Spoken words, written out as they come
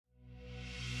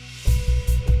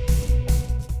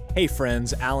Hey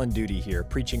friends, Alan Duty here,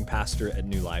 preaching pastor at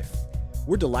New Life.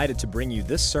 We're delighted to bring you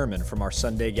this sermon from our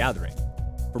Sunday gathering.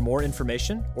 For more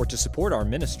information or to support our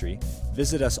ministry,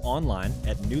 visit us online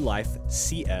at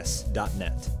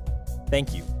newlifecs.net.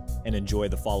 Thank you, and enjoy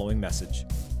the following message.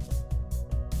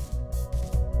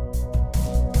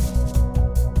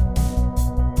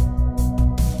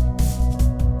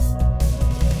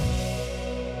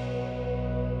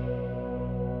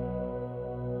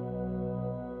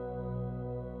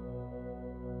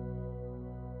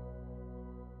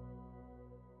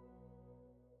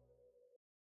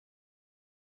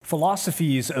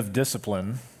 Philosophies of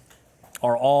discipline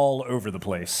are all over the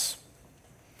place.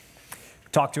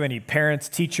 Talk to any parent,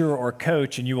 teacher, or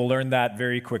coach, and you will learn that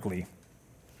very quickly.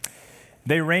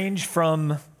 They range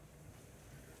from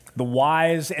the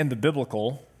wise and the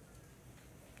biblical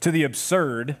to the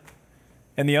absurd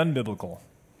and the unbiblical.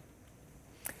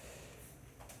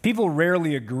 People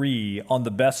rarely agree on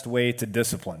the best way to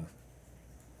discipline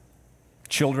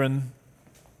children,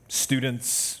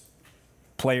 students,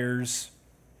 players.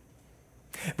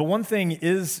 But one thing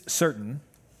is certain.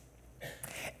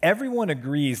 Everyone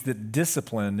agrees that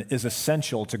discipline is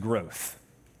essential to growth.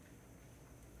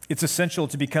 It's essential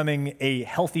to becoming a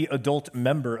healthy adult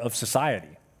member of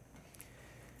society.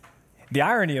 The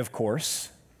irony, of course,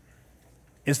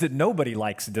 is that nobody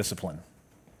likes discipline.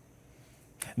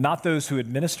 Not those who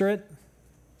administer it,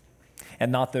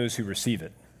 and not those who receive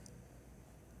it.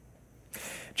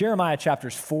 Jeremiah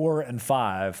chapters 4 and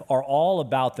 5 are all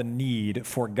about the need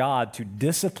for God to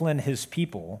discipline his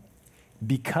people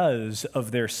because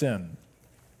of their sin.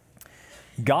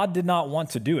 God did not want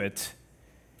to do it,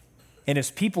 and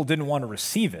his people didn't want to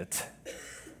receive it,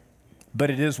 but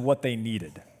it is what they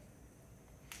needed.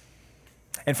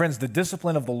 And friends, the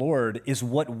discipline of the Lord is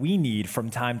what we need from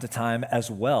time to time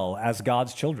as well as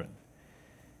God's children.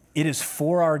 It is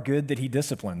for our good that he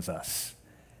disciplines us.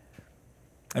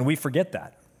 And we forget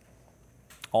that.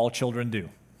 All children do.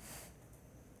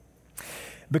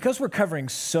 Because we're covering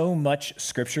so much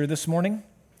scripture this morning,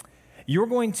 you're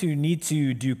going to need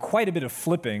to do quite a bit of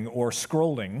flipping or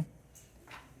scrolling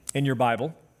in your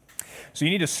Bible. So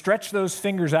you need to stretch those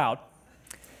fingers out.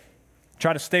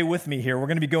 Try to stay with me here. We're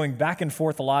going to be going back and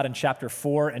forth a lot in chapter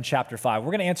 4 and chapter 5.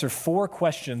 We're going to answer 4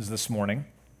 questions this morning.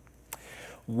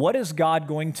 What is God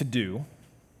going to do?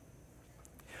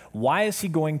 Why is he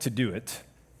going to do it?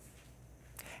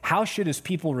 How should his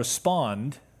people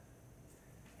respond?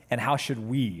 And how should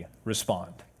we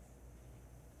respond?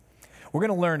 We're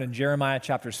going to learn in Jeremiah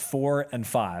chapters 4 and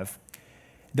 5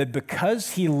 that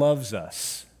because he loves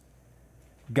us,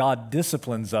 God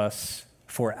disciplines us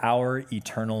for our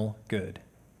eternal good.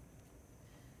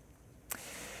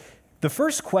 The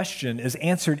first question is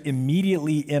answered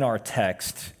immediately in our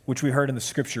text, which we heard in the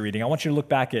scripture reading. I want you to look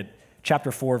back at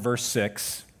chapter 4, verse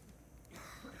 6.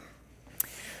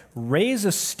 Raise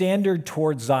a standard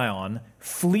toward Zion,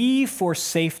 flee for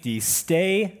safety,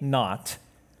 stay not,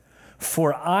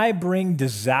 for I bring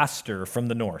disaster from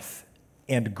the north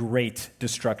and great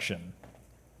destruction.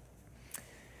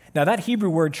 Now, that Hebrew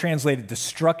word translated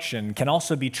destruction can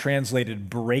also be translated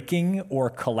breaking or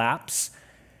collapse,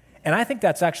 and I think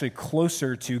that's actually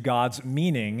closer to God's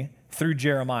meaning through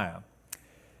Jeremiah.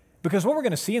 Because what we're going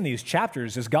to see in these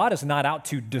chapters is God is not out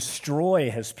to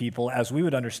destroy his people as we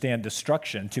would understand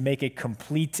destruction, to make a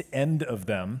complete end of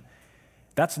them.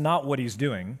 That's not what he's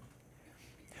doing.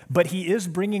 But he is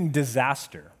bringing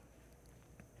disaster.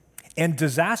 And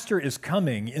disaster is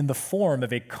coming in the form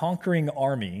of a conquering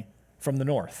army from the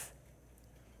north.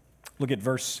 Look at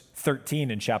verse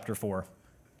 13 in chapter 4.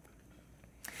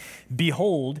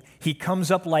 Behold, he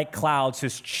comes up like clouds,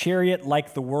 his chariot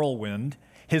like the whirlwind.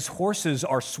 His horses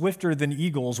are swifter than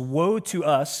eagles. Woe to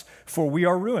us, for we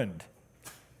are ruined.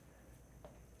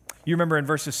 You remember in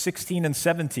verses 16 and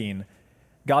 17,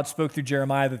 God spoke through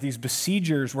Jeremiah that these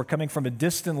besiegers were coming from a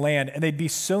distant land, and they'd be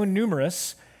so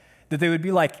numerous that they would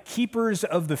be like keepers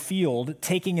of the field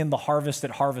taking in the harvest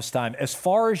at harvest time. As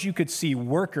far as you could see,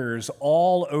 workers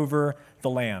all over the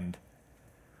land.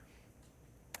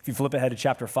 If you flip ahead to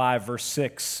chapter 5, verse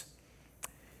 6,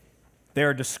 they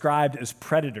are described as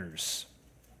predators.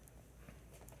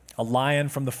 A lion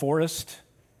from the forest,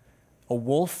 a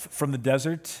wolf from the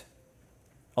desert,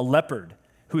 a leopard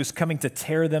who is coming to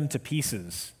tear them to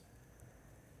pieces.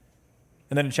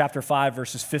 And then in chapter 5,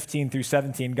 verses 15 through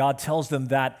 17, God tells them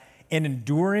that an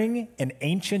enduring and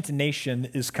ancient nation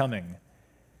is coming,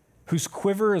 whose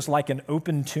quiver is like an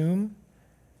open tomb.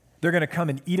 They're going to come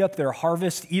and eat up their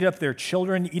harvest, eat up their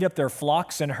children, eat up their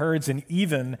flocks and herds, and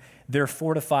even their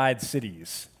fortified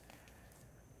cities.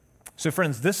 So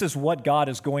friends, this is what God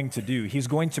is going to do. He's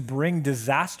going to bring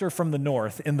disaster from the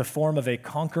north in the form of a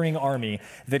conquering army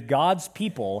that God's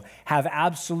people have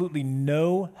absolutely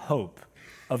no hope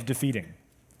of defeating.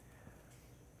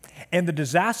 And the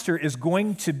disaster is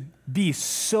going to be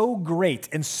so great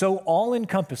and so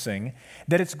all-encompassing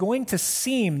that it's going to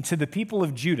seem to the people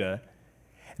of Judah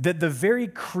that the very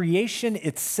creation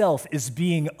itself is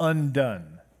being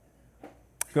undone.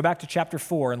 Go back to chapter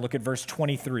 4 and look at verse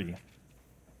 23.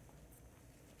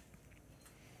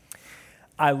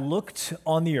 I looked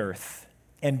on the earth,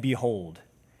 and behold,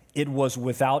 it was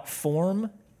without form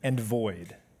and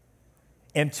void,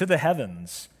 and to the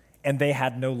heavens, and they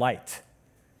had no light.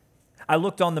 I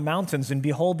looked on the mountains, and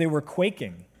behold, they were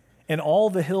quaking, and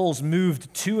all the hills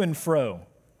moved to and fro.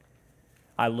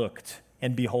 I looked,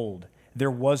 and behold, there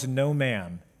was no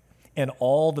man, and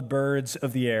all the birds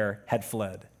of the air had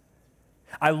fled.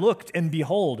 I looked, and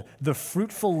behold, the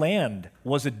fruitful land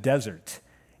was a desert,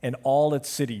 and all its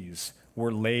cities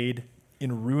were laid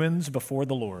in ruins before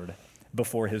the Lord,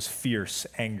 before his fierce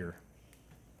anger.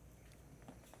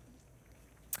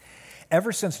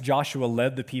 Ever since Joshua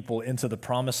led the people into the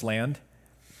promised land,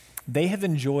 they have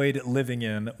enjoyed living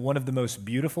in one of the most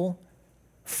beautiful,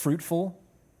 fruitful,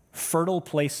 fertile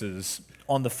places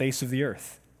on the face of the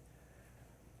earth.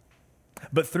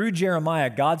 But through Jeremiah,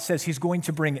 God says he's going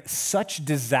to bring such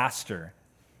disaster,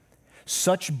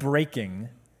 such breaking,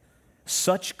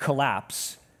 such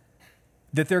collapse,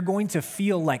 that they're going to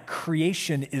feel like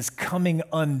creation is coming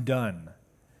undone,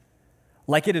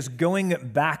 like it is going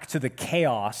back to the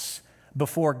chaos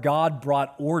before God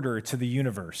brought order to the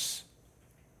universe,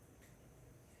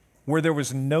 where there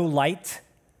was no light,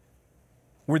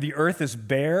 where the earth is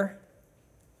bare,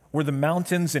 where the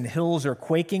mountains and hills are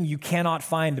quaking, you cannot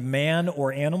find man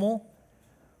or animal.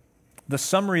 The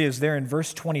summary is there in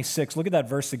verse 26. Look at that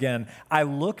verse again. I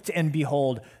looked, and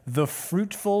behold, the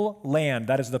fruitful land,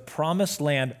 that is the promised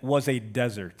land, was a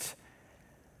desert,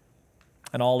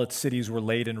 and all its cities were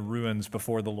laid in ruins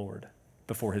before the Lord,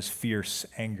 before his fierce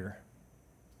anger.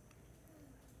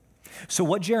 So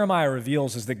what Jeremiah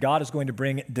reveals is that God is going to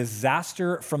bring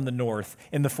disaster from the north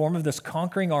in the form of this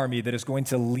conquering army that is going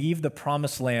to leave the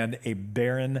promised land a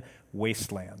barren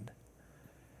wasteland.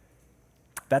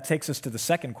 That takes us to the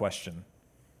second question.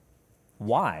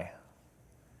 Why?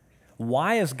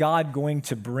 Why is God going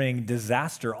to bring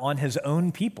disaster on his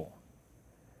own people?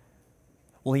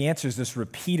 Well, he answers this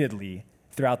repeatedly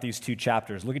throughout these two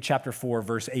chapters. Look at chapter 4,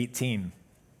 verse 18.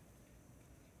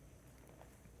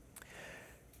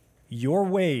 Your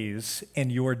ways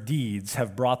and your deeds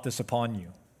have brought this upon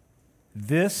you.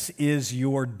 This is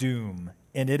your doom,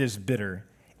 and it is bitter.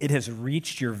 It has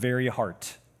reached your very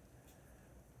heart.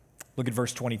 Look at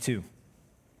verse 22.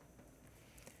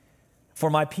 For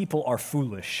my people are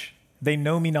foolish. They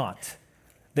know me not.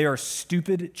 They are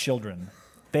stupid children.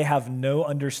 They have no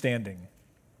understanding.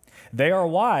 They are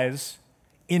wise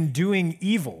in doing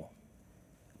evil,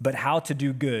 but how to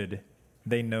do good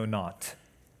they know not.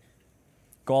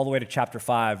 Go all the way to chapter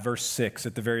 5, verse 6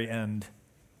 at the very end.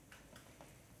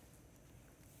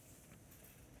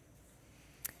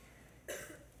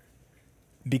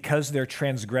 Because their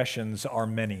transgressions are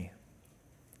many,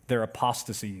 their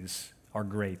apostasies are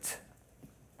great.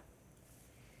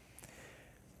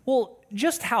 Well,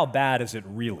 just how bad is it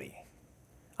really?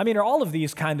 I mean, are all of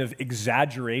these kind of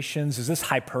exaggerations? Is this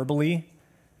hyperbole?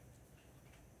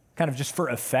 Kind of just for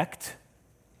effect?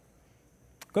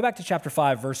 Go back to chapter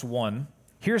 5, verse 1.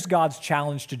 Here's God's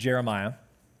challenge to Jeremiah.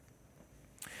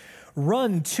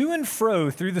 Run to and fro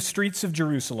through the streets of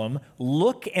Jerusalem,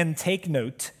 look and take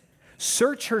note,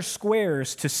 search her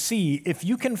squares to see if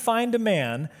you can find a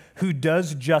man who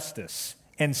does justice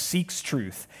and seeks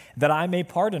truth, that I may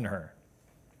pardon her.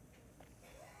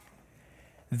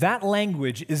 That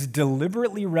language is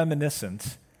deliberately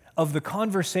reminiscent of the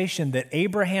conversation that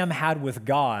Abraham had with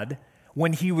God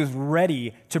when he was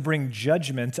ready to bring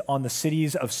judgment on the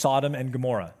cities of Sodom and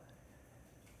Gomorrah.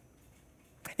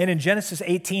 And in Genesis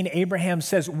 18, Abraham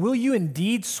says, "Will you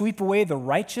indeed sweep away the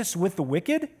righteous with the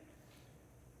wicked?"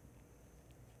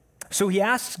 So he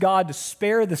asks God to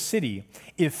spare the city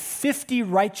if 50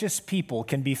 righteous people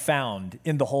can be found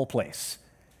in the whole place.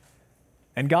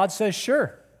 And God says,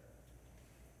 sure.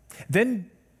 Then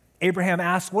Abraham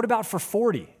asks, what about for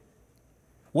 40?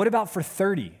 What about for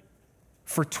 30?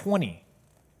 For 20?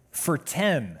 For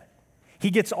 10? He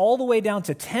gets all the way down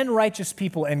to 10 righteous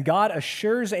people, and God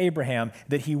assures Abraham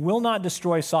that he will not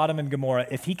destroy Sodom and Gomorrah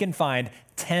if he can find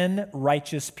 10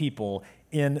 righteous people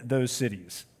in those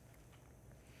cities.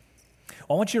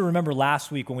 I want you to remember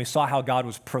last week when we saw how God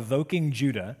was provoking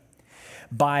Judah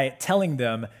by telling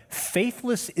them,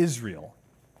 faithless Israel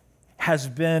has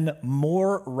been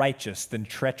more righteous than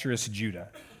treacherous Judah.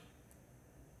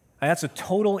 And that's a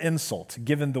total insult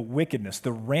given the wickedness,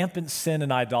 the rampant sin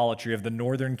and idolatry of the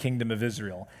northern kingdom of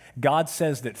Israel. God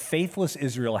says that faithless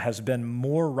Israel has been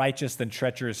more righteous than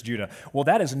treacherous Judah. Well,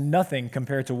 that is nothing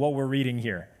compared to what we're reading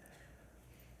here.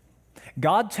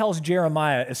 God tells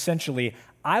Jeremiah essentially,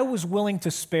 I was willing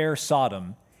to spare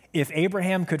Sodom if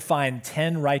Abraham could find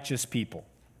 10 righteous people.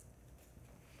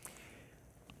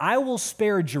 I will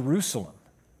spare Jerusalem,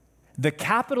 the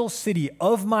capital city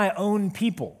of my own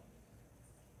people,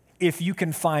 if you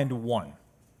can find one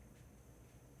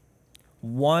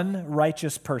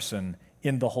righteous person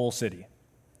in the whole city.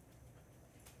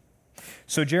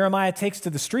 So Jeremiah takes to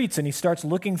the streets and he starts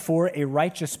looking for a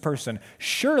righteous person.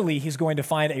 Surely he's going to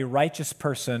find a righteous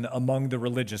person among the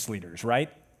religious leaders,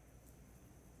 right?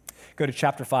 Go to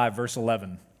chapter 5, verse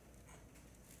 11.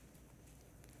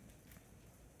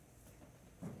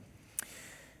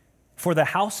 For the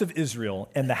house of Israel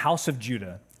and the house of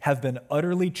Judah have been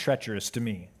utterly treacherous to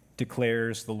me,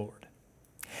 declares the Lord.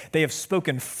 They have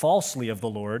spoken falsely of the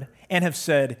Lord and have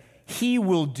said, He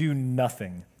will do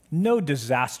nothing. No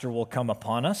disaster will come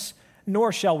upon us,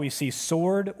 nor shall we see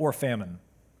sword or famine.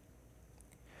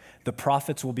 The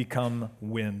prophets will become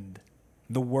wind.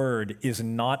 The word is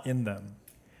not in them.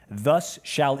 Thus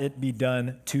shall it be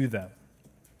done to them.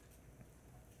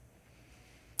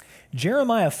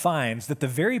 Jeremiah finds that the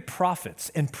very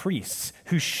prophets and priests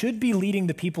who should be leading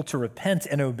the people to repent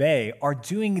and obey are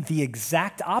doing the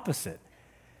exact opposite.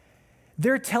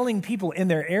 They're telling people in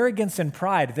their arrogance and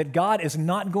pride that God is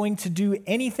not going to do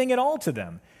anything at all to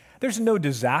them. There's no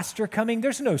disaster coming.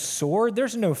 There's no sword.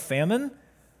 There's no famine.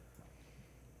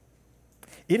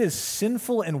 It is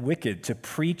sinful and wicked to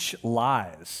preach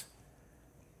lies,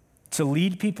 to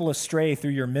lead people astray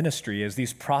through your ministry as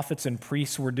these prophets and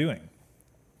priests were doing.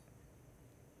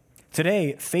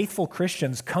 Today, faithful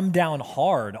Christians come down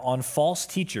hard on false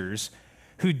teachers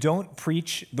who don't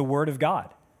preach the word of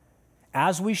God,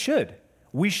 as we should.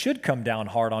 We should come down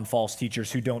hard on false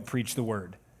teachers who don't preach the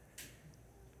word.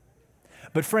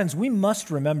 But friends, we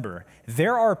must remember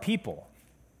there are people,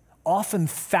 often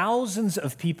thousands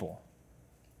of people,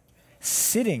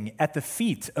 sitting at the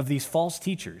feet of these false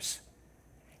teachers,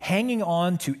 hanging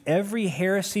on to every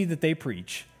heresy that they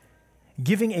preach,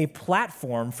 giving a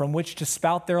platform from which to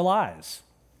spout their lies.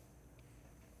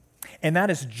 And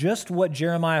that is just what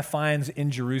Jeremiah finds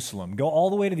in Jerusalem. Go all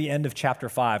the way to the end of chapter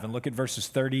 5 and look at verses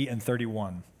 30 and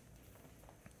 31.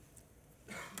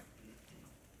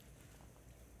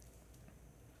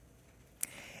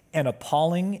 An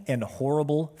appalling and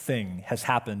horrible thing has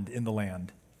happened in the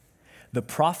land. The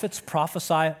prophets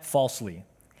prophesy falsely,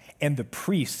 and the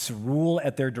priests rule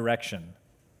at their direction.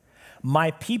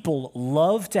 My people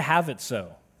love to have it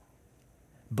so,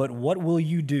 but what will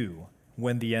you do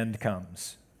when the end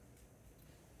comes?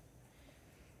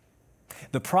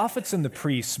 The prophets and the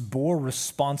priests bore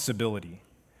responsibility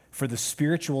for the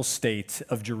spiritual state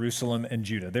of Jerusalem and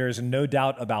Judah. There is no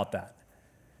doubt about that.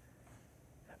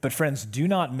 But friends, do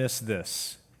not miss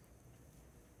this.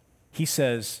 He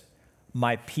says,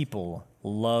 my people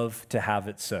love to have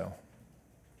it so.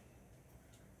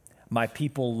 My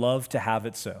people love to have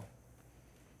it so.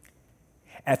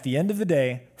 At the end of the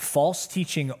day, false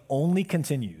teaching only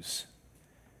continues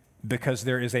because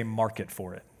there is a market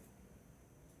for it.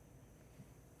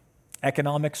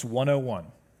 Economics 101,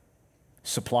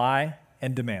 supply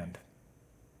and demand.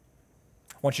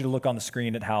 I want you to look on the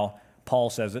screen at how Paul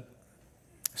says it,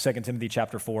 2 Timothy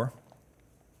chapter 4.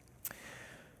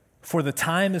 For the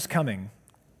time is coming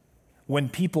when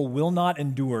people will not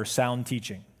endure sound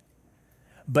teaching,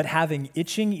 but having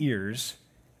itching ears,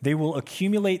 they will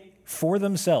accumulate for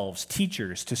themselves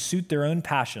teachers to suit their own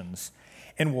passions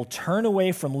and will turn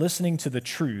away from listening to the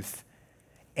truth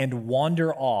and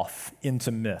wander off into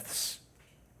myths.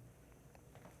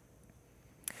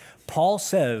 Paul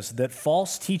says that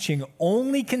false teaching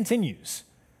only continues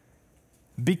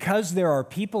because there are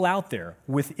people out there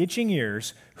with itching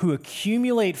ears who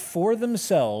accumulate for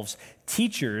themselves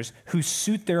teachers who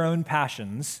suit their own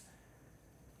passions,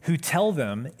 who tell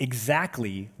them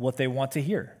exactly what they want to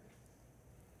hear.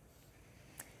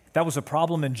 That was a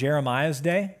problem in Jeremiah's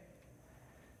day.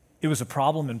 It was a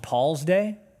problem in Paul's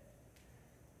day.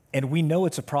 And we know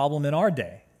it's a problem in our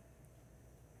day.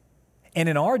 And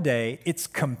in our day, it's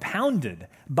compounded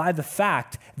by the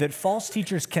fact that false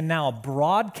teachers can now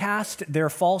broadcast their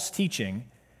false teaching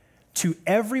to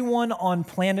everyone on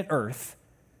planet Earth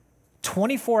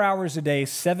 24 hours a day,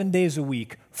 7 days a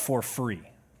week for free.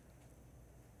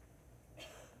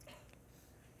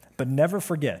 But never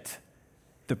forget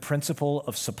the principle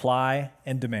of supply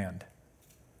and demand.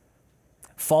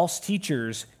 False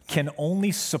teachers can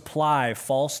only supply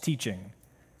false teaching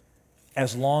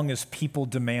as long as people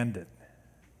demand it.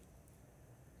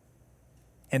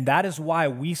 And that is why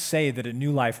we say that at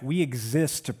New Life, we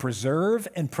exist to preserve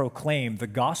and proclaim the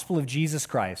gospel of Jesus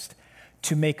Christ,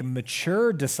 to make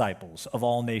mature disciples of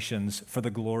all nations for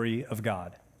the glory of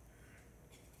God.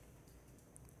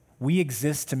 We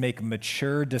exist to make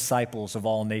mature disciples of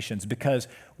all nations, because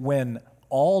when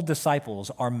all disciples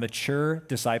are mature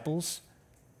disciples,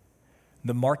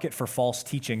 the market for false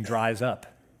teaching dries up.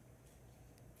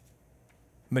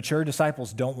 Mature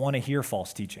disciples don't want to hear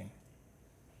false teaching.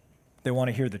 They want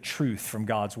to hear the truth from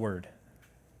God's word.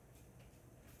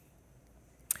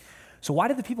 So why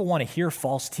did the people want to hear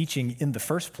false teaching in the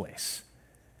first place?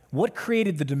 What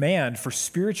created the demand for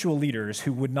spiritual leaders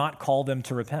who would not call them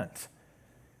to repent?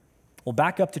 Well,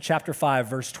 back up to chapter 5,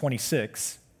 verse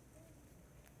 26.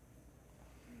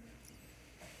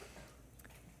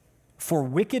 For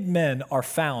wicked men are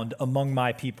found among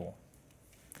my people.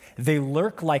 They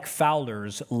lurk like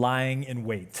fowlers lying in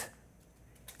wait.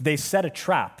 They set a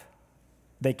trap.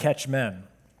 They catch men.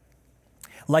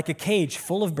 Like a cage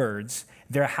full of birds,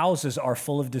 their houses are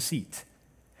full of deceit.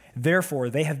 Therefore,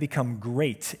 they have become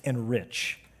great and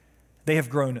rich. They have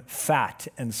grown fat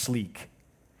and sleek.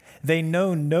 They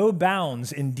know no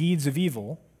bounds in deeds of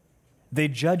evil. They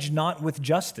judge not with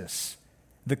justice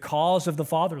the cause of the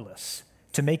fatherless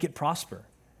to make it prosper.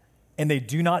 And they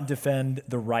do not defend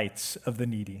the rights of the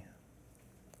needy.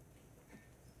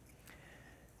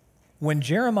 When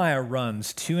Jeremiah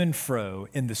runs to and fro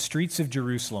in the streets of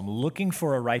Jerusalem looking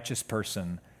for a righteous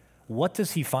person, what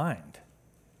does he find?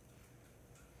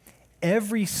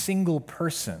 Every single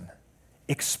person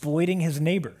exploiting his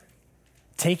neighbor,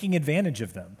 taking advantage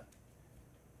of them.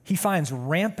 He finds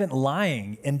rampant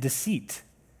lying and deceit,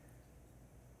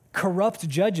 corrupt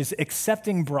judges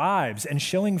accepting bribes and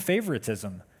showing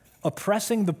favoritism,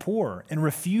 oppressing the poor and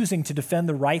refusing to defend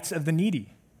the rights of the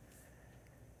needy.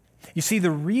 You see, the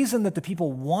reason that the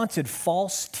people wanted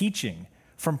false teaching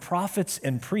from prophets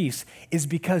and priests is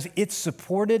because it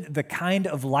supported the kind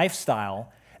of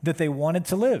lifestyle that they wanted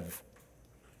to live.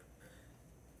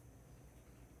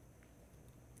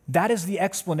 That is the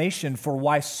explanation for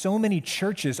why so many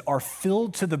churches are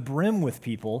filled to the brim with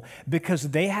people, because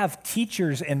they have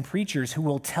teachers and preachers who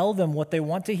will tell them what they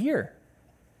want to hear.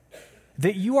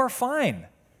 That you are fine,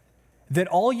 that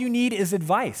all you need is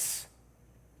advice.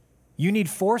 You need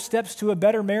 4 steps to a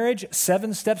better marriage,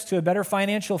 7 steps to a better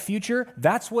financial future.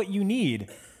 That's what you need.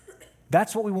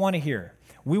 That's what we want to hear.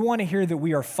 We want to hear that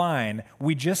we are fine.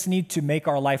 We just need to make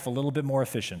our life a little bit more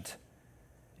efficient,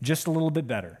 just a little bit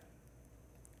better.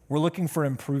 We're looking for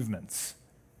improvements.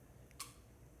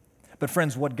 But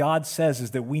friends, what God says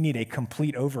is that we need a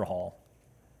complete overhaul.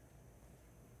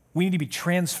 We need to be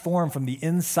transformed from the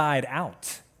inside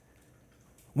out.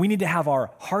 We need to have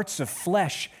our hearts of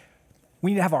flesh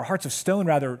We need to have our hearts of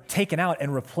stone, taken out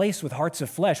and replaced with hearts of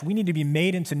flesh. We need to be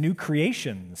made into new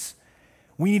creations.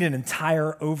 We need an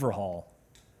entire overhaul.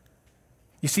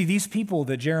 You see, these people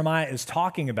that Jeremiah is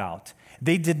talking about,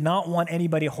 they did not want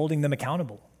anybody holding them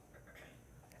accountable.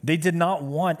 They did not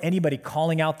want anybody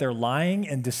calling out their lying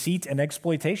and deceit and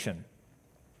exploitation.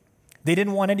 They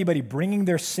didn't want anybody bringing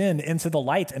their sin into the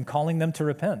light and calling them to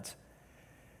repent.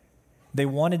 They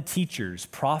wanted teachers,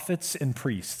 prophets, and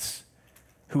priests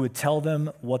who would tell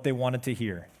them what they wanted to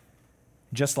hear,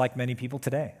 just like many people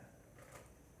today.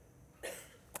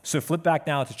 So flip back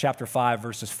now to chapter 5,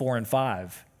 verses 4 and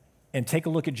 5, and take a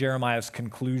look at Jeremiah's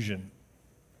conclusion.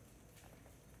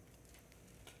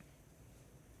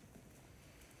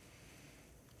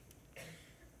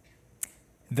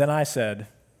 Then I said,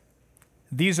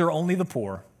 "These are only the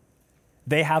poor.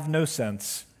 They have no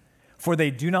sense, for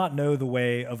they do not know the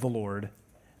way of the Lord,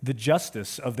 the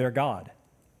justice of their God.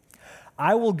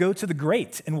 I will go to the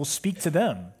great and will speak to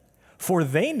them, for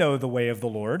they know the way of the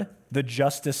Lord, the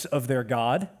justice of their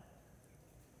God."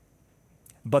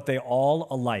 But they all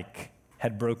alike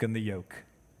had broken the yoke.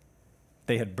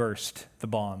 They had burst the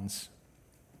bonds.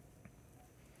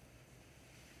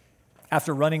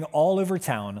 After running all over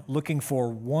town looking for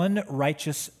one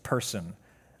righteous person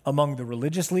among the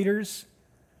religious leaders,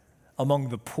 among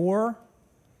the poor,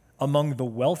 among the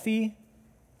wealthy,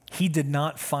 he did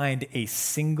not find a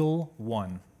single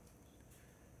one.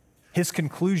 His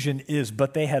conclusion is,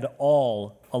 but they had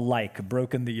all alike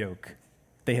broken the yoke.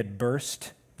 They had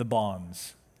burst the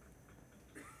bonds.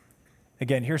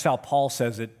 Again, here's how Paul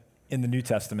says it in the New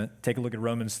Testament. Take a look at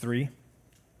Romans 3.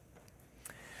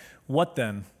 What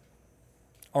then?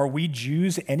 Are we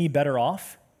Jews any better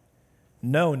off?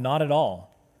 No, not at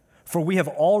all. For we have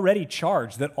already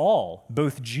charged that all,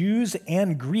 both Jews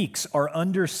and Greeks, are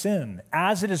under sin,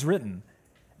 as it is written,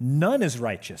 None is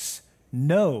righteous.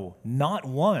 No, not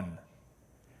one.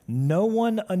 No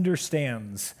one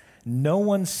understands. No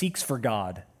one seeks for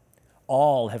God.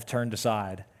 All have turned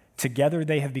aside. Together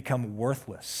they have become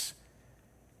worthless.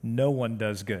 No one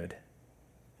does good,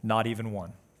 not even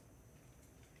one.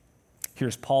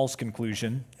 Here's Paul's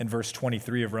conclusion in verse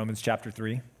 23 of Romans chapter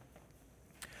 3.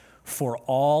 For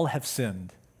all have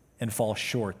sinned and fall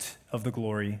short of the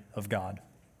glory of God.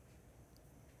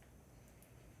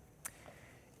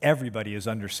 Everybody is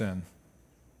under sin.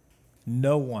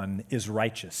 No one is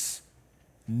righteous.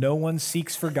 No one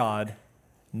seeks for God.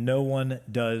 No one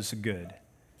does good.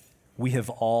 We have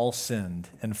all sinned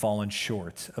and fallen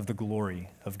short of the glory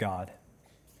of God.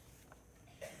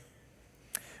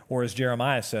 Or as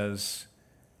Jeremiah says,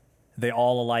 they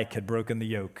all alike had broken the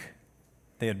yoke.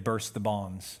 They had burst the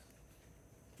bonds.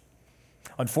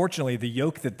 Unfortunately, the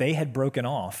yoke that they had broken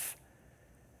off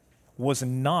was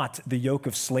not the yoke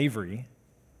of slavery,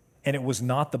 and it was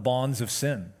not the bonds of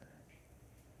sin.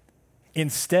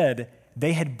 Instead,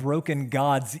 they had broken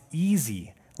God's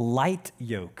easy, light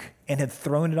yoke and had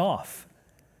thrown it off.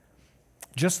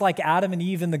 Just like Adam and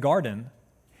Eve in the garden,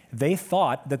 they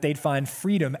thought that they'd find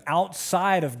freedom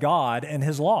outside of God and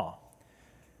his law.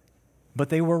 But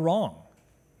they were wrong.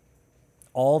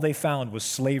 All they found was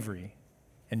slavery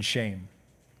and shame.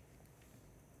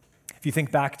 If you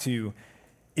think back to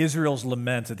Israel's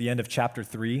lament at the end of chapter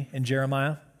 3 in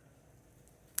Jeremiah,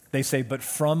 they say, "But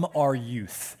from our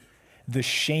youth, the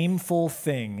shameful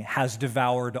thing has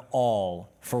devoured all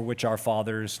for which our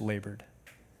fathers labored."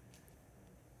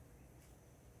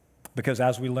 Because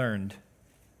as we learned,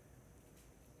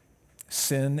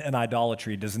 sin and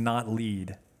idolatry does not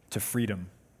lead to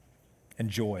freedom and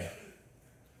joy.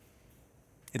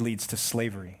 It leads to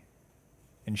slavery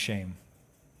and shame.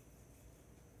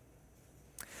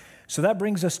 So that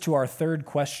brings us to our third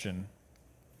question.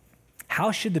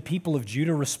 How should the people of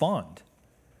Judah respond?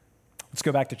 Let's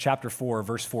go back to chapter 4,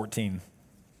 verse 14.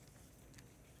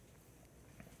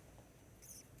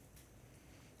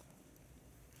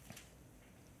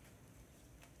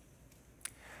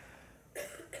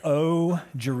 O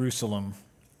Jerusalem,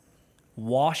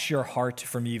 wash your heart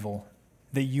from evil,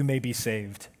 that you may be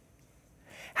saved.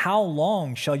 How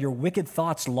long shall your wicked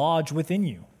thoughts lodge within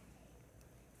you?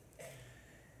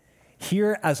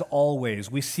 Here, as always,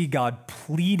 we see God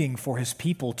pleading for his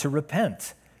people to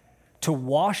repent, to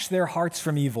wash their hearts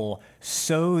from evil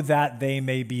so that they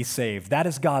may be saved. That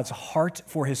is God's heart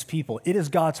for his people. It is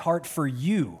God's heart for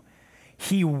you.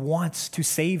 He wants to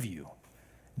save you.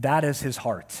 That is his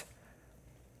heart.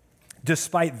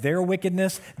 Despite their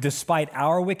wickedness, despite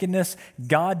our wickedness,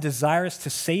 God desires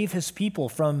to save his people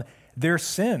from their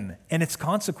sin and its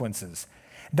consequences.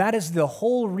 That is the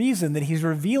whole reason that he's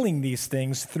revealing these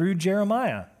things through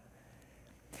Jeremiah.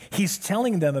 He's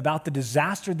telling them about the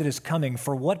disaster that is coming.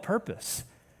 For what purpose?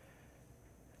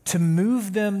 To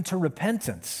move them to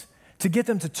repentance, to get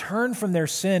them to turn from their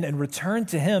sin and return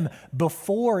to him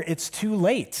before it's too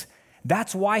late.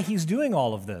 That's why he's doing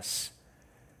all of this.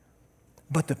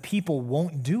 But the people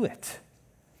won't do it.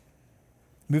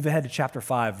 Move ahead to chapter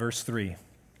 5, verse 3.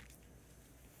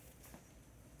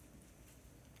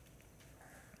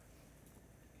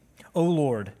 O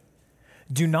Lord,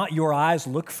 do not your eyes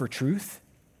look for truth?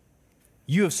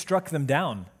 You have struck them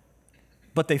down,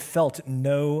 but they felt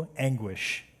no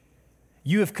anguish.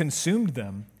 You have consumed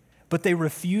them, but they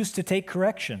refuse to take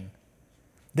correction.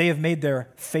 They have made their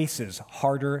faces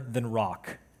harder than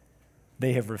rock.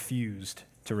 They have refused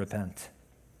to repent.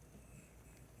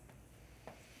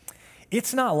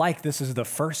 It's not like this is the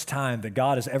first time that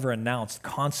God has ever announced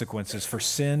consequences for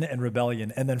sin and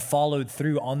rebellion and then followed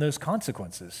through on those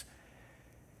consequences.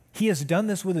 He has done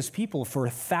this with his people for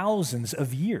thousands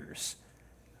of years,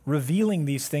 revealing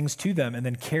these things to them and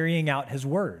then carrying out his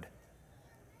word.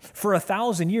 For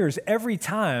 1,000 years, every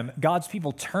time God's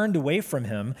people turned away from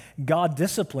him, God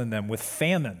disciplined them with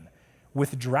famine,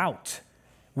 with drought,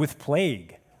 with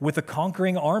plague, with a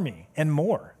conquering army, and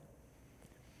more.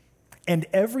 And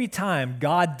every time,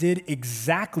 God did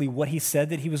exactly what he said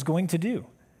that he was going to do.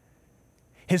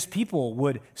 His people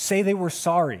would say they were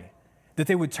sorry, that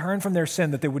they would turn from their sin,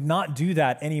 that they would not do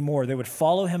that anymore. They would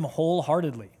follow him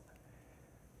wholeheartedly.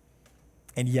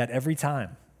 And yet every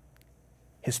time,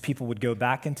 his people would go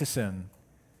back into sin,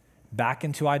 back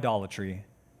into idolatry,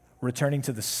 returning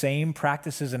to the same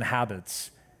practices and habits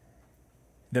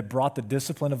that brought the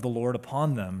discipline of the Lord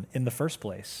upon them in the first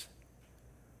place.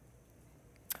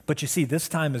 But you see, this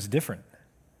time is different.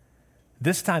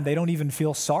 This time, they don't even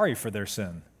feel sorry for their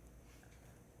sin.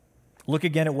 Look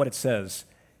again at what it says.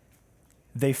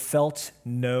 They felt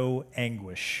no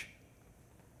anguish.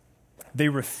 They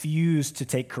refused to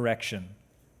take correction.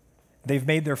 They've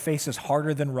made their faces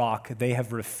harder than rock. They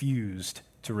have refused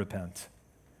to repent.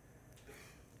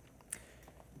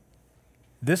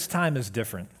 This time is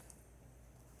different.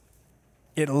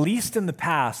 At least in the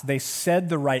past, they said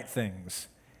the right things.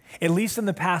 At least in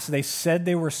the past, they said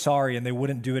they were sorry and they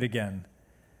wouldn't do it again.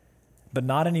 But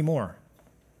not anymore.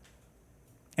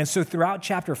 And so throughout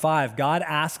chapter 5, God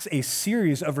asks a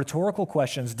series of rhetorical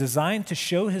questions designed to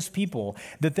show his people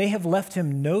that they have left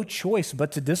him no choice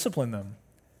but to discipline them.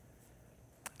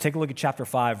 Take a look at chapter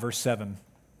 5, verse 7.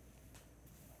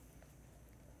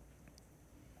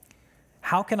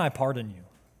 How can I pardon you?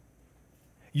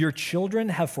 Your children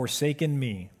have forsaken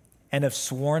me and have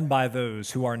sworn by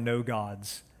those who are no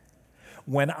gods.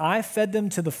 When I fed them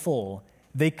to the full,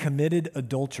 they committed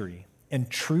adultery and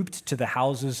trooped to the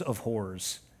houses of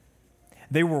whores.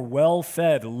 They were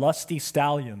well-fed, lusty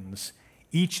stallions,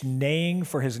 each neighing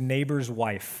for his neighbor's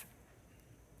wife.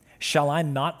 Shall I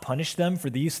not punish them for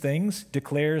these things,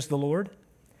 declares the Lord?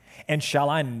 And shall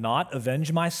I not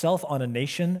avenge myself on a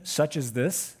nation such as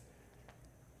this?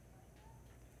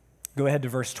 Go ahead to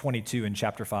verse 22 in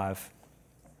chapter 5.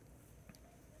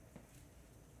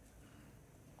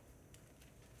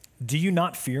 Do you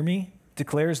not fear me,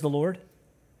 declares the Lord?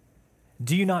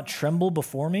 Do you not tremble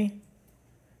before me?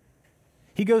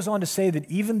 He goes on to say that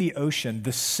even the ocean,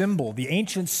 the symbol, the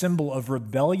ancient symbol of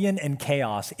rebellion and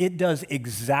chaos, it does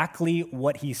exactly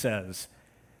what he says.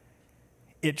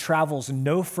 It travels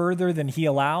no further than he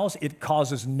allows. It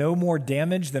causes no more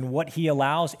damage than what he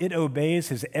allows. It obeys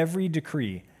his every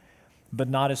decree, but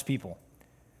not his people.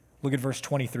 Look at verse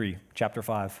 23, chapter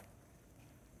 5.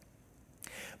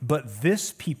 But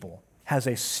this people has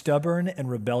a stubborn and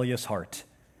rebellious heart.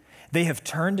 They have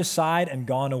turned aside and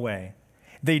gone away.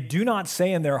 They do not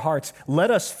say in their hearts,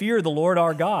 let us fear the Lord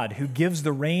our God, who gives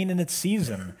the rain in its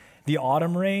season, the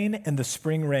autumn rain and the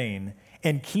spring rain,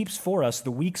 and keeps for us the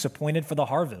weeks appointed for the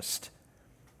harvest.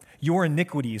 Your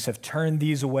iniquities have turned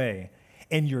these away,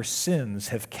 and your sins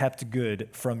have kept good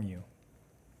from you.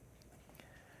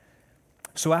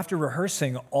 So after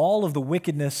rehearsing all of the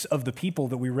wickedness of the people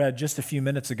that we read just a few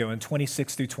minutes ago in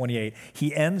 26 through 28,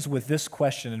 he ends with this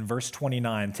question in verse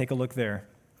 29. Take a look there.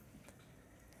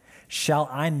 Shall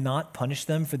I not punish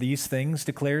them for these things,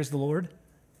 declares the Lord?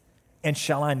 And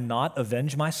shall I not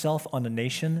avenge myself on a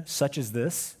nation such as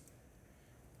this?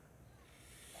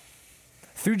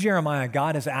 Through Jeremiah,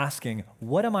 God is asking,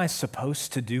 what am I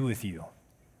supposed to do with you?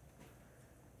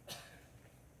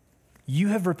 You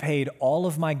have repaid all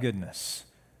of my goodness,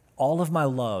 all of my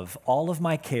love, all of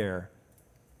my care,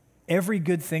 every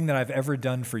good thing that I've ever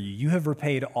done for you. You have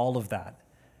repaid all of that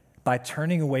by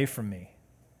turning away from me,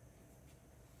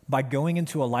 by going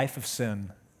into a life of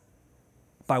sin,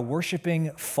 by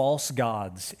worshiping false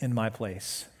gods in my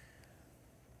place.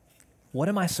 What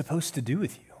am I supposed to do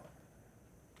with you?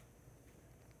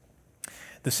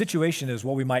 The situation is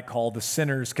what we might call the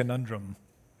sinner's conundrum.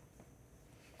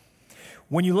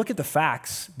 When you look at the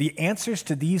facts, the answers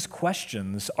to these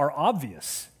questions are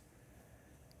obvious.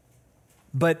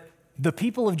 But the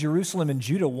people of Jerusalem and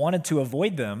Judah wanted to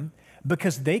avoid them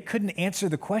because they couldn't answer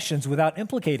the questions without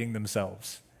implicating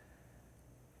themselves.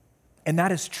 And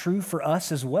that is true for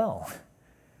us as well.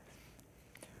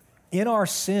 In our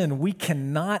sin, we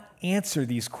cannot answer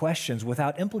these questions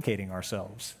without implicating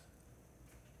ourselves.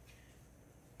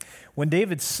 When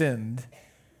David sinned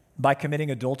by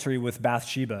committing adultery with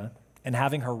Bathsheba and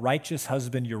having her righteous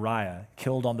husband Uriah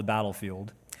killed on the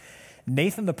battlefield,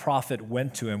 Nathan the prophet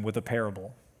went to him with a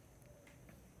parable.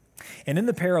 And in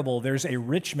the parable, there's a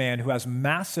rich man who has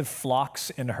massive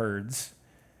flocks and herds,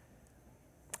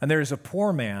 and there's a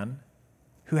poor man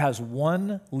who has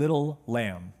one little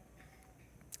lamb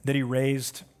that he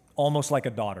raised almost like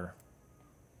a daughter.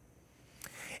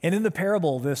 And in the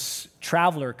parable, this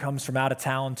traveler comes from out of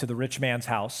town to the rich man's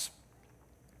house,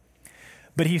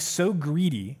 but he's so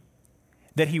greedy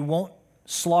that he won't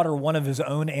slaughter one of his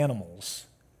own animals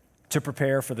to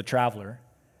prepare for the traveler.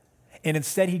 And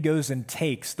instead, he goes and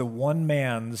takes the one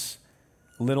man's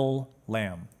little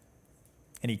lamb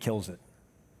and he kills it.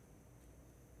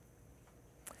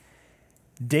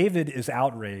 David is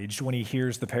outraged when he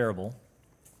hears the parable.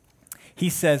 He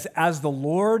says, as the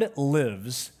Lord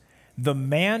lives, the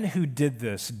man who did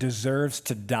this deserves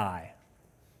to die.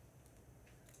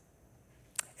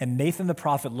 And Nathan the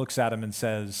prophet looks at him and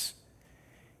says,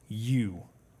 you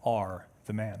are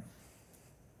the man.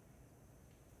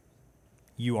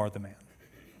 You are the man.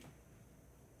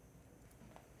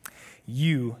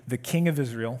 You, the king of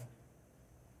Israel,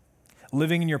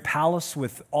 living in your palace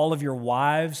with all of your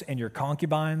wives and your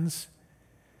concubines,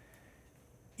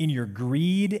 in your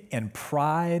greed and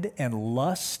pride and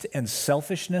lust and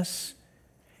selfishness,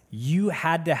 you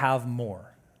had to have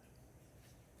more.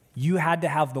 You had to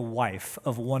have the wife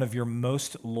of one of your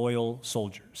most loyal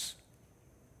soldiers.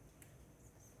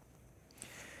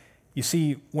 You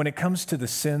see, when it comes to the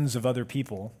sins of other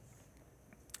people,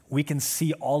 we can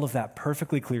see all of that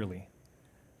perfectly clearly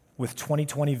with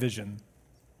 20/20 vision.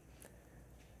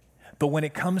 But when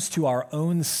it comes to our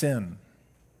own sin,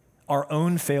 our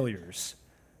own failures,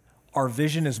 our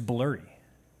vision is blurry.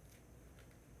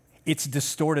 It's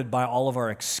distorted by all of our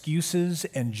excuses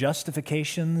and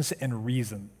justifications and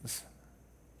reasons.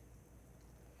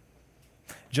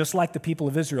 Just like the people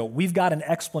of Israel, we've got an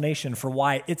explanation for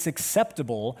why it's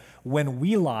acceptable when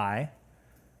we lie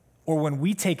or when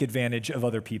we take advantage of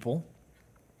other people,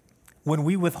 when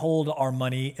we withhold our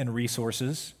money and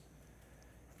resources,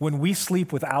 when we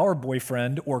sleep with our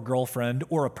boyfriend or girlfriend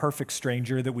or a perfect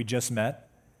stranger that we just met.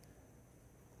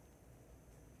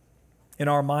 In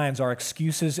our minds, our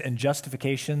excuses and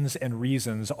justifications and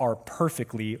reasons are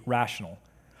perfectly rational.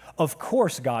 Of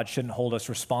course, God shouldn't hold us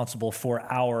responsible for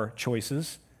our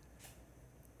choices.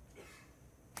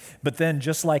 But then,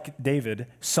 just like David,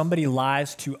 somebody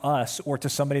lies to us or to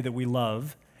somebody that we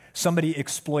love. Somebody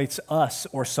exploits us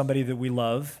or somebody that we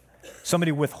love.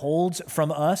 Somebody withholds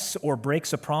from us or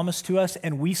breaks a promise to us,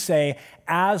 and we say,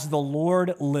 as the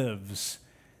Lord lives,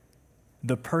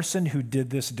 the person who did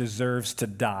this deserves to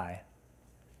die.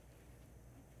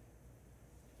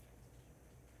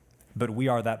 But we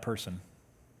are that person.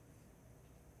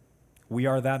 We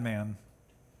are that man.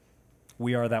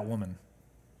 We are that woman.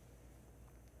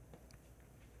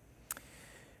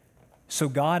 So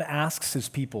God asks his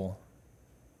people,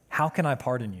 how can I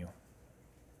pardon you?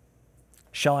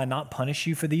 Shall I not punish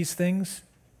you for these things?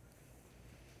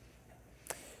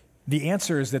 The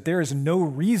answer is that there is no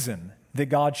reason that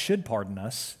God should pardon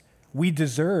us. We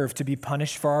deserve to be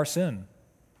punished for our sin.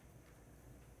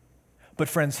 But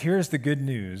friends, here's the good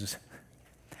news.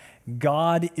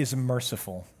 God is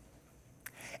merciful.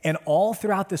 And all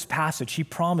throughout this passage, he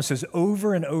promises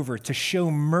over and over to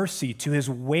show mercy to his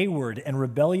wayward and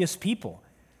rebellious people.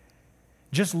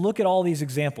 Just look at all these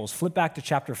examples. Flip back to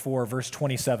chapter 4, verse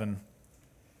 27.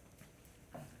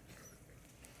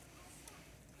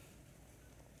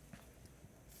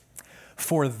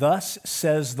 For thus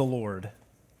says the Lord,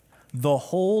 the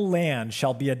whole land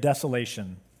shall be a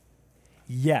desolation,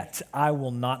 yet I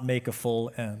will not make a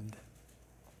full end.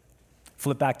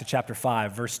 Flip back to chapter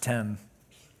 5, verse 10.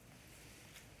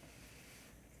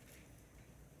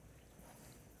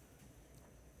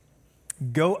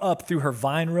 Go up through her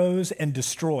vine rows and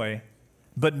destroy,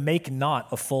 but make not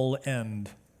a full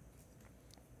end.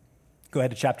 Go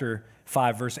ahead to chapter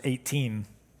 5, verse 18.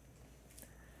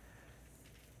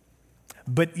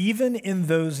 But even in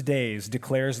those days,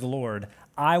 declares the Lord,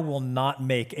 I will not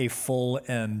make a full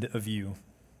end of you.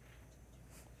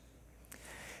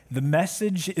 The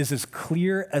message is as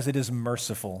clear as it is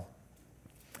merciful.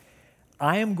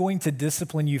 I am going to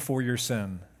discipline you for your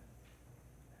sin,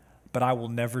 but I will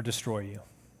never destroy you.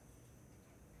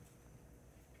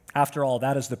 After all,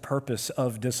 that is the purpose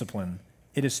of discipline.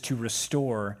 It is to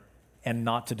restore and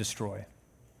not to destroy.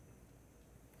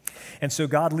 And so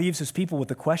God leaves his people with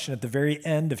the question at the very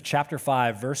end of chapter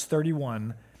 5, verse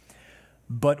 31,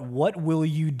 but what will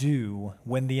you do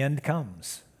when the end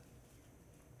comes?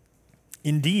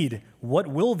 Indeed, what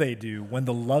will they do when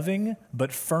the loving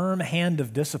but firm hand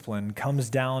of discipline comes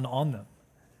down on them?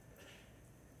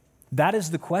 That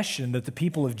is the question that the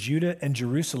people of Judah and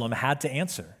Jerusalem had to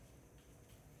answer.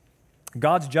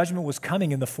 God's judgment was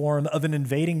coming in the form of an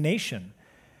invading nation.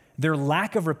 Their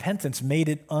lack of repentance made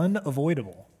it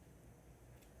unavoidable.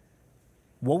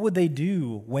 What would they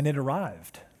do when it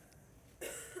arrived?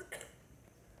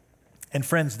 And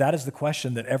friends, that is the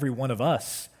question that every one of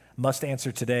us must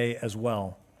answer today as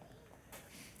well.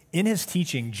 In his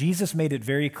teaching, Jesus made it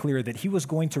very clear that he was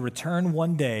going to return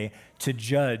one day to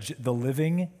judge the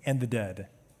living and the dead.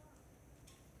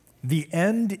 The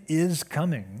end is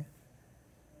coming.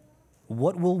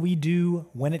 What will we do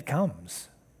when it comes?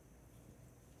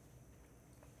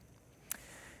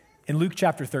 In Luke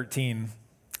chapter 13,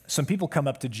 some people come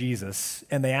up to Jesus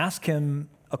and they ask him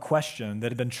a question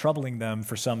that had been troubling them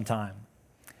for some time.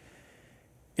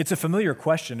 It's a familiar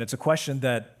question. It's a question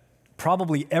that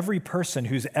probably every person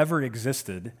who's ever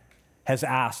existed has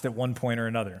asked at one point or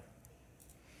another.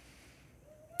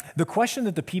 The question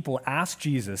that the people ask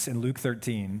Jesus in Luke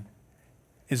 13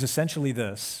 is essentially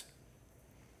this: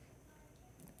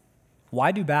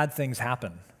 why do bad things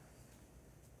happen?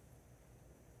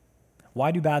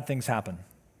 Why do bad things happen?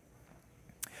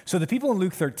 So the people in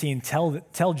Luke 13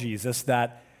 tell Jesus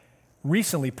that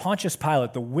recently Pontius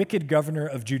Pilate, the wicked governor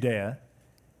of Judea,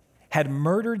 had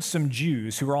murdered some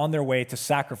Jews who were on their way to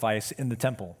sacrifice in the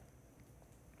temple.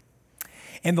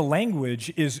 And the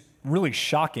language is really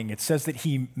shocking. It says that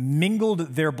he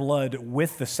mingled their blood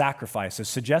with the sacrifices,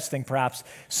 suggesting perhaps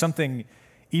something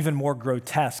even more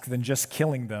grotesque than just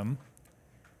killing them.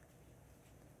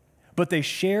 But they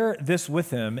share this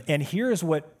with him, and here's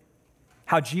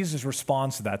how Jesus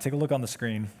responds to that. Take a look on the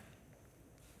screen.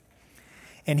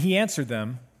 And he answered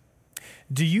them,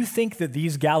 "Do you think that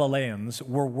these Galileans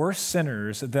were worse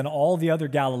sinners than all the other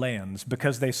Galileans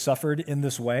because they suffered in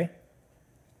this way?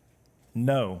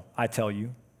 No, I tell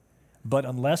you, but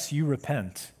unless you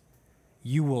repent,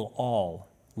 you will all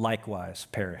likewise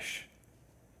perish."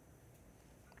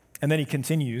 And then he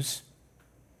continues,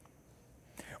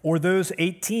 "Or those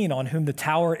 18 on whom the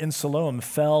tower in Siloam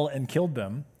fell and killed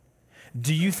them,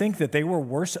 do you think that they were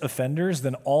worse offenders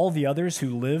than all the others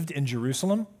who lived in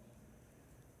Jerusalem?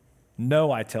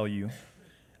 No, I tell you,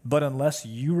 but unless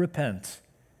you repent,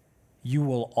 you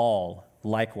will all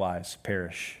likewise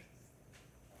perish."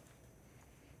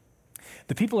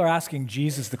 The people are asking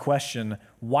Jesus the question,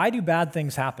 why do bad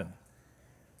things happen?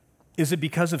 Is it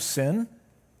because of sin?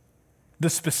 The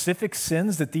specific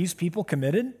sins that these people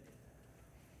committed?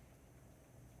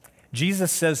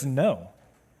 Jesus says no.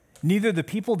 Neither the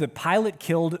people that Pilate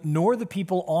killed nor the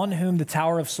people on whom the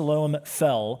Tower of Siloam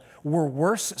fell were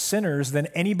worse sinners than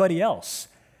anybody else.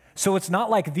 So it's not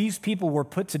like these people were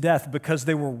put to death because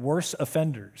they were worse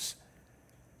offenders.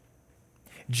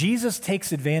 Jesus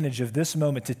takes advantage of this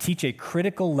moment to teach a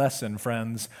critical lesson,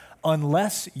 friends.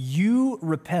 Unless you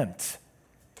repent,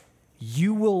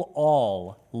 you will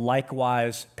all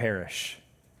likewise perish.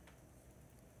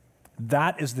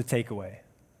 That is the takeaway.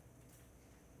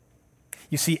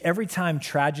 You see, every time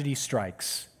tragedy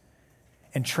strikes,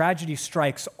 and tragedy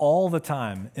strikes all the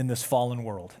time in this fallen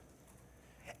world,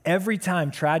 every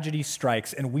time tragedy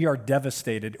strikes and we are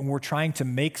devastated and we're trying to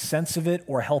make sense of it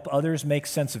or help others make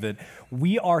sense of it,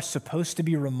 we are supposed to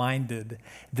be reminded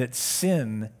that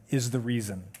sin is the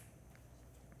reason.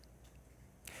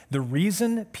 The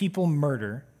reason people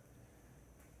murder,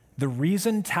 the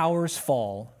reason towers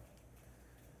fall,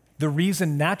 the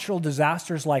reason natural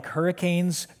disasters like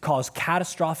hurricanes cause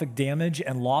catastrophic damage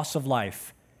and loss of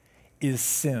life is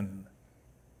sin.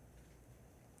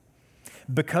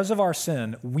 Because of our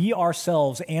sin, we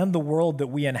ourselves and the world that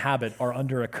we inhabit are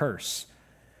under a curse.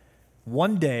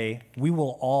 One day, we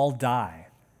will all die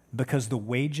because the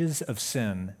wages of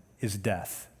sin is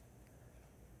death.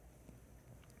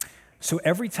 So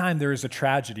every time there is a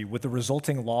tragedy with the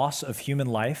resulting loss of human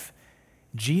life,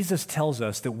 Jesus tells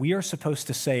us that we are supposed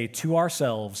to say to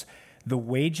ourselves, the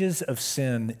wages of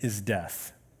sin is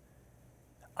death.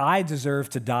 I deserve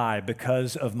to die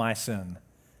because of my sin.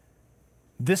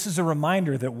 This is a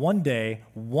reminder that one day,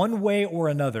 one way or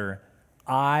another,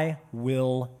 I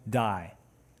will die.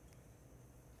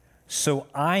 So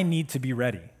I need to be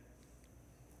ready.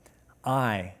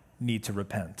 I need to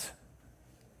repent.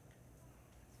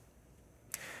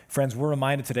 Friends, we're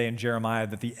reminded today in Jeremiah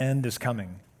that the end is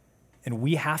coming, and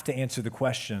we have to answer the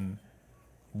question,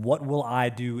 what will I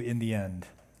do in the end?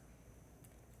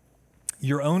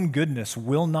 Your own goodness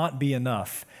will not be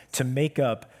enough to make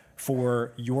up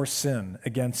for your sin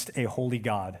against a holy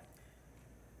God.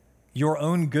 Your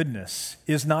own goodness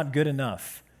is not good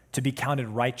enough to be counted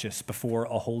righteous before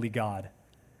a holy God.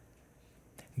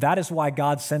 That is why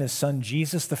God sent his son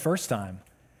Jesus the first time.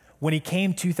 When he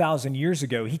came 2,000 years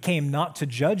ago, he came not to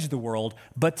judge the world,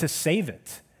 but to save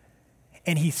it.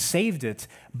 And he saved it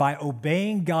by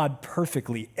obeying God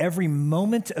perfectly every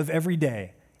moment of every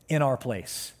day in our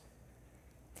place.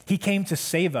 He came to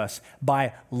save us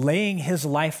by laying his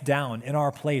life down in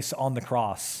our place on the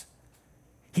cross.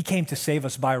 He came to save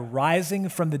us by rising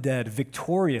from the dead,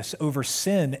 victorious over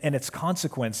sin and its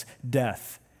consequence,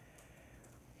 death.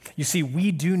 You see,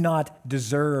 we do not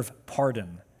deserve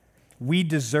pardon. We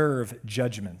deserve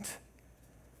judgment.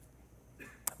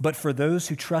 But for those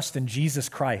who trust in Jesus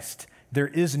Christ, there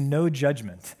is no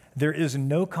judgment. There is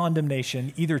no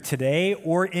condemnation either today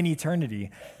or in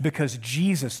eternity because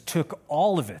Jesus took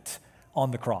all of it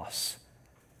on the cross.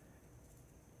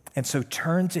 And so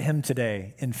turn to him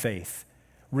today in faith.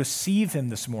 Receive him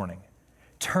this morning.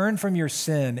 Turn from your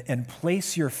sin and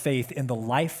place your faith in the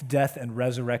life, death, and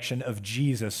resurrection of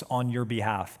Jesus on your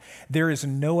behalf. There is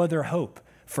no other hope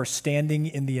for standing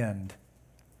in the end.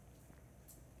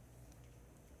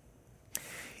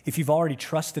 If you've already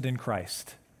trusted in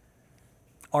Christ,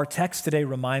 our text today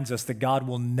reminds us that God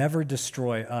will never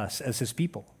destroy us as his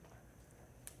people,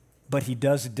 but he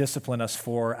does discipline us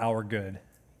for our good.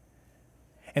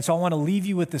 And so I want to leave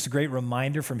you with this great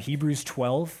reminder from Hebrews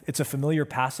 12. It's a familiar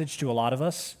passage to a lot of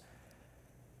us.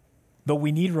 But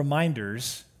we need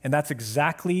reminders, and that's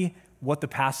exactly what the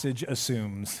passage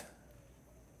assumes.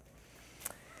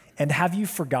 And have you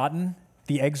forgotten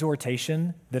the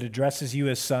exhortation that addresses you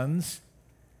as sons?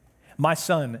 My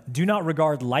son, do not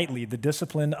regard lightly the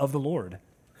discipline of the Lord,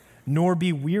 nor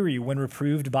be weary when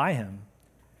reproved by him.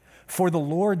 For the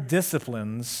Lord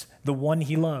disciplines the one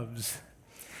he loves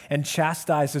and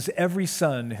chastises every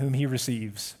son whom he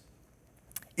receives.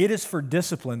 It is for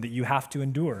discipline that you have to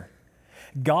endure.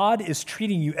 God is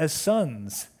treating you as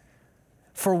sons.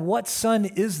 For what son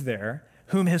is there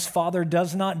whom his father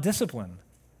does not discipline?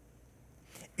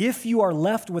 If you are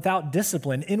left without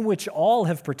discipline in which all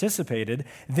have participated,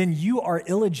 then you are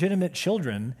illegitimate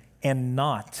children and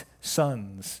not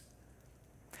sons.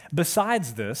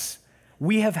 Besides this,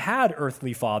 we have had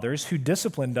earthly fathers who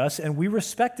disciplined us and we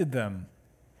respected them.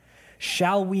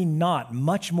 Shall we not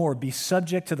much more be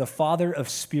subject to the Father of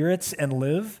spirits and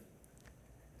live?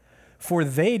 For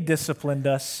they disciplined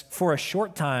us for a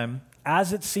short time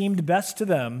as it seemed best to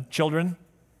them. Children,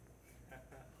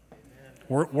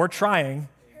 we're trying.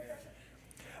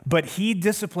 But he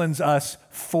disciplines us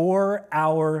for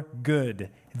our good,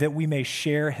 that we may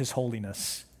share his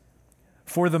holiness.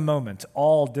 For the moment,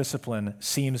 all discipline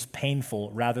seems painful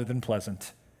rather than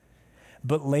pleasant.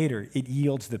 But later, it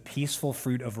yields the peaceful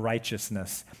fruit of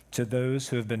righteousness to those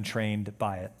who have been trained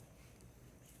by it.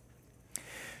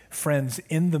 Friends,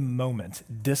 in the moment,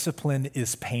 discipline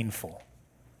is painful.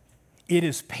 It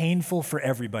is painful for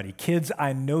everybody. Kids,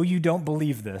 I know you don't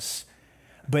believe this,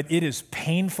 but it is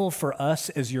painful for us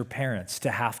as your parents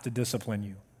to have to discipline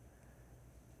you.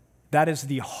 That is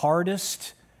the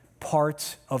hardest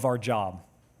part of our job.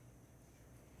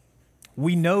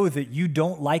 We know that you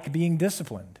don't like being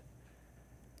disciplined.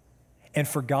 And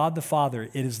for God the Father,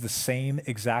 it is the same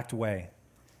exact way.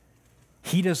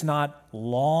 He does not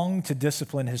long to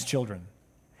discipline his children.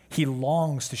 He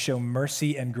longs to show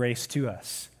mercy and grace to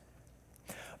us.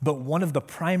 But one of the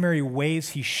primary ways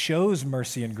he shows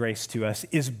mercy and grace to us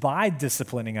is by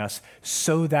disciplining us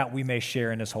so that we may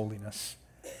share in his holiness,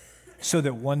 so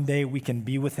that one day we can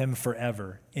be with him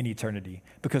forever in eternity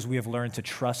because we have learned to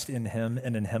trust in him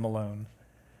and in him alone.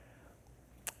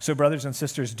 So, brothers and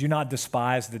sisters, do not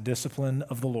despise the discipline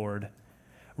of the Lord.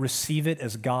 Receive it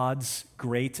as God's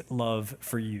great love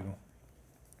for you.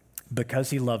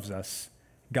 Because he loves us,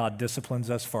 God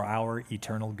disciplines us for our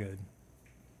eternal good.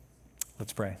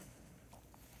 Let's pray.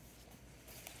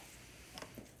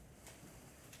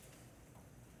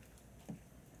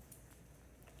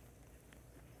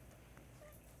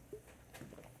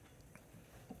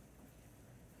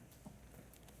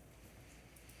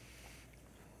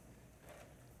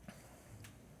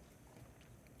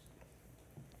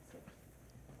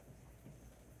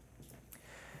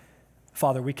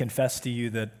 Father, we confess to you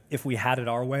that if we had it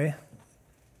our way,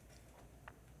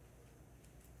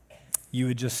 you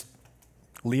would just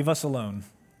leave us alone.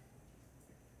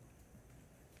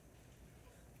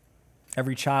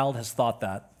 Every child has thought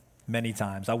that many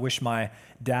times. I wish my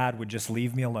dad would just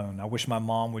leave me alone. I wish my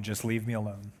mom would just leave me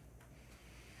alone.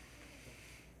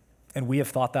 And we have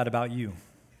thought that about you.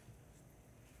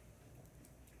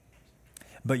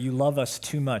 But you love us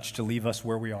too much to leave us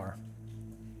where we are.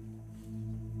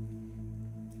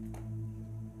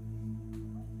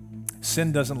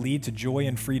 Sin doesn't lead to joy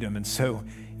and freedom, and so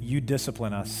you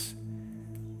discipline us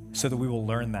so that we will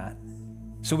learn that,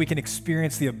 so we can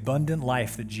experience the abundant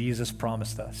life that Jesus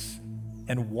promised us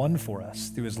and won for us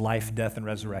through his life, death, and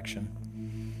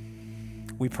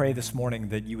resurrection. We pray this morning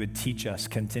that you would teach us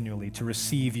continually to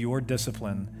receive your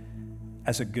discipline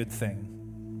as a good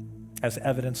thing, as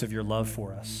evidence of your love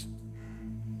for us.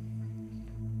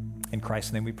 In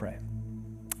Christ's name we pray.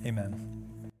 Amen.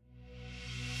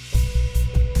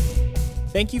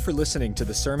 Thank you for listening to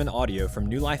the sermon audio from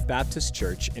New Life Baptist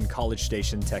Church in College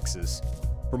Station, Texas.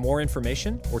 For more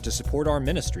information or to support our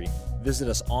ministry, visit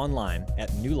us online at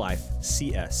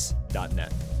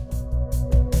newlifecs.net.